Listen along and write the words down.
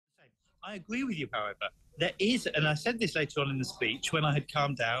I agree with you, however. There is, and I said this later on in the speech when I had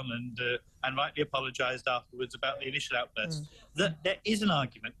calmed down and rightly apologised afterwards about the initial outburst, that there is an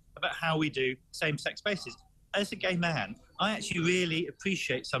argument about how we do same-sex spaces. As a gay man, I actually really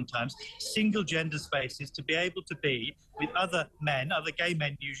appreciate sometimes single-gender spaces to be able to be with other men, other gay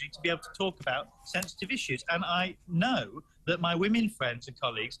men usually, to be able to talk about sensitive issues. And I know that my women friends and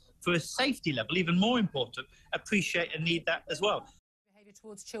colleagues, for a safety level, even more important, appreciate and need that as well.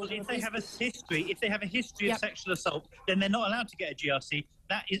 Towards children. Well, if they have a history of sexual assault, then they're not allowed to get a GRC.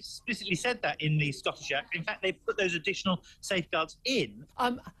 That is explicitly said that in the Scottish Act. In fact, they put those additional safeguards in.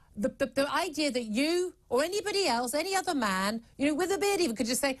 The idea that you or anybody else, any other man, you know, with a beard even, could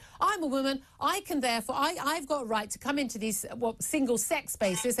just say, I'm a woman, I can therefore, I've got a right to come into these single-sex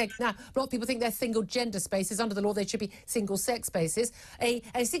spaces. Now, a lot of people think they're single-gender spaces. Under the law, they should be single-sex spaces. A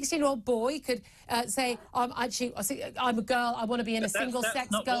 16-year-old boy could say, I'm a girl, I want to be in a single-sex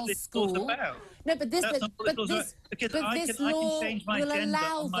girls' school. No, but this law will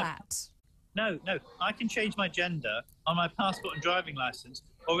allow that. No, I can change my gender on my passport and driving licence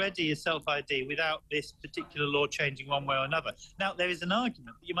already as self-ID without this particular law changing one way or another. Now, there is an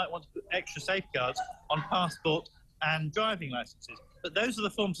argument that you might want to put extra safeguards on passport and driving licences, but those are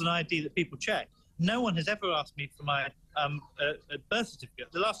the forms of ID that people check. No one has ever asked me for my birth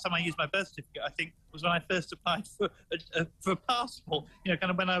certificate. The last time I used my birth certificate, I think, was when I first applied for a passport, you know,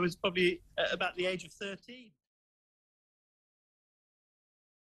 kind of when I was probably about the age of 13.